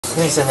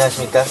혜민 씨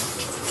안녕하십니까?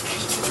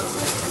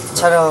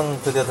 촬영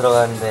드디어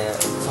들어가는데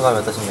소감이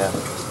어떠신가요?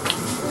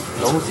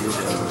 너무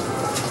기대돼요.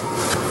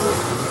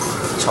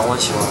 정원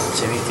씨와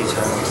재밌게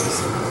촬영하고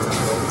있습니다.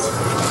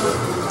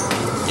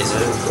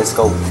 Let's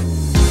go.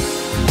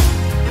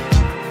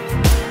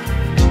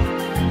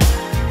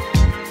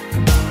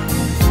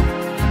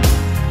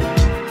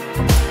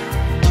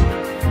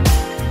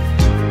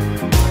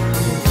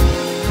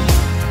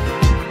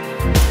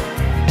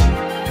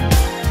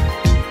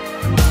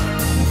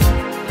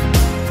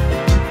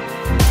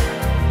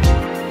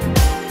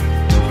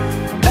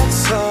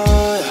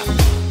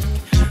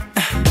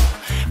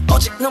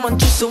 너만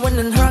줄 수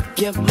있는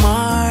허락의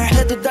말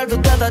해도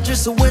달도 닫아줄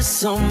수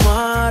있어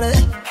말해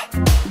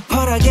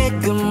바라게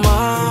그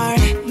말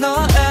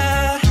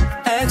너의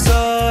XO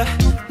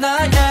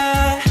나의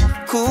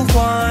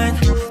구원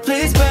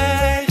Please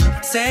babe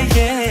say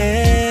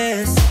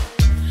yes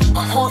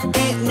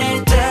어디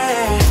내릴 때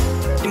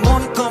네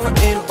몸을 꿈을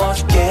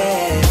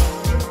이루어줄게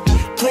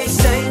Please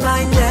say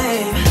my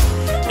name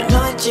난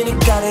너의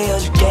지니까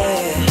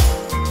되어줄게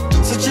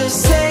So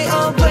just say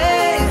oh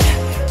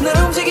babe 날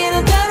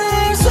움직이는 다른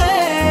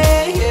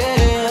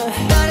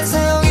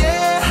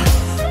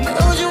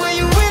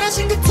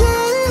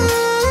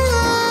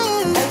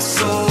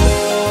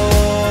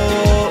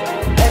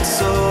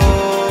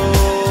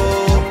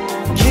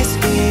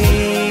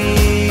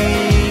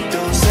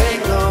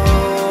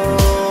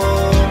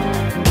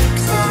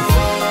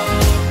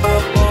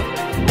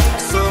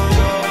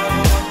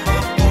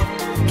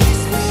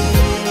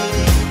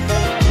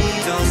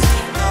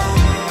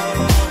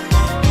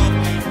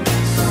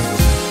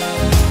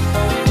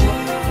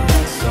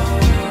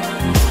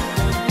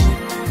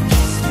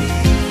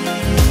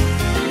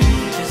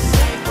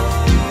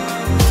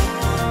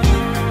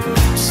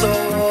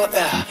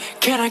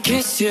Can I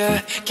kiss you?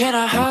 Can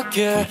I hug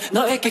you?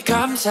 너에게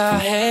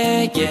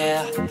감사해,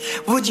 yeah.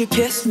 Would you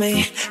kiss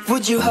me?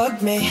 Would you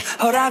hug me?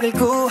 허락을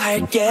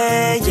구할게,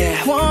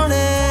 yeah. One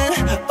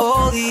and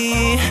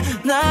only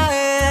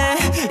나의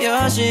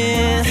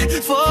여신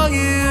For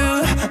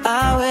you,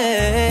 I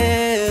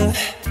will.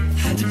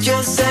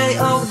 Just say,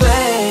 oh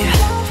babe.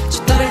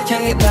 저 달을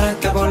향해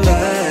날아가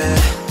볼래.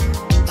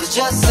 So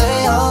just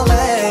say, oh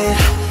babe.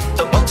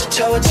 더 먼저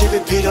차와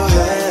집이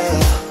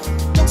필요해.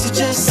 So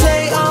just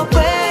say, oh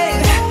babe.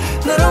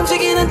 날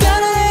움직이는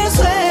단어를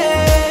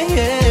say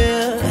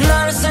yeah.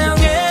 나를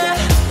사용해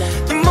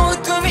네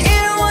모든 꿈이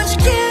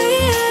이루어지게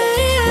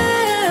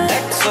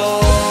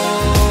XO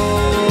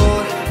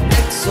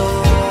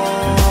XO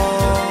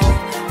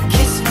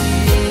Kiss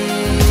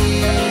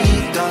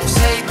me Don't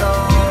say no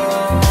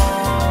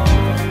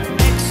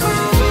XO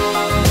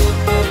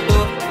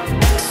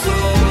XO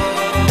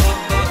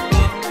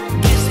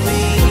Kiss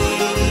me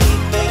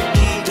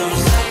Don't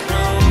say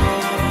no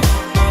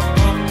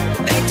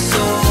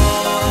XO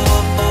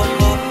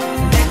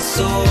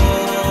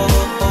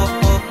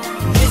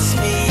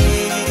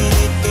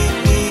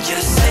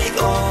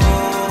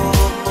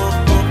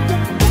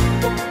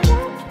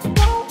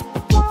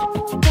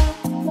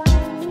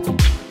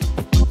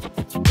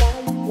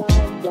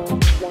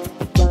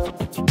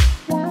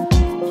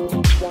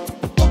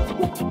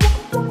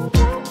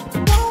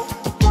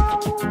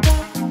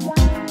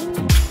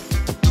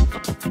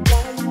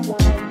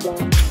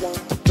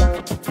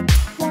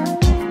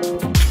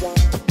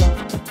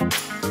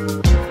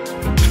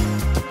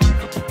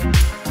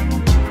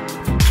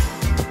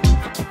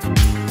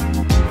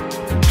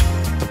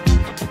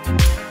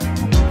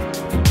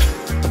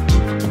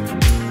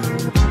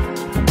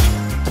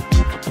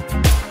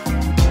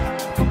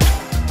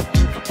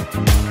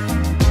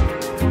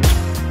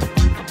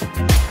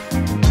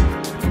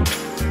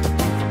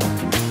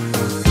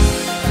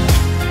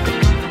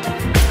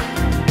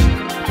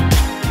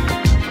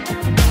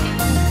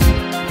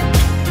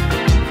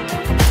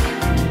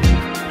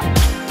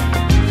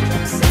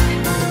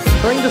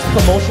During this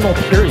promotional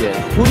period,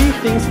 who do you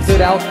think stood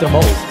out the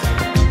most?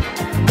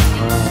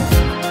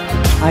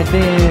 I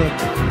think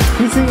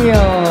Heeseung 형.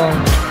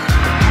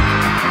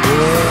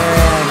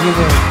 Yeah,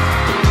 Heeseung.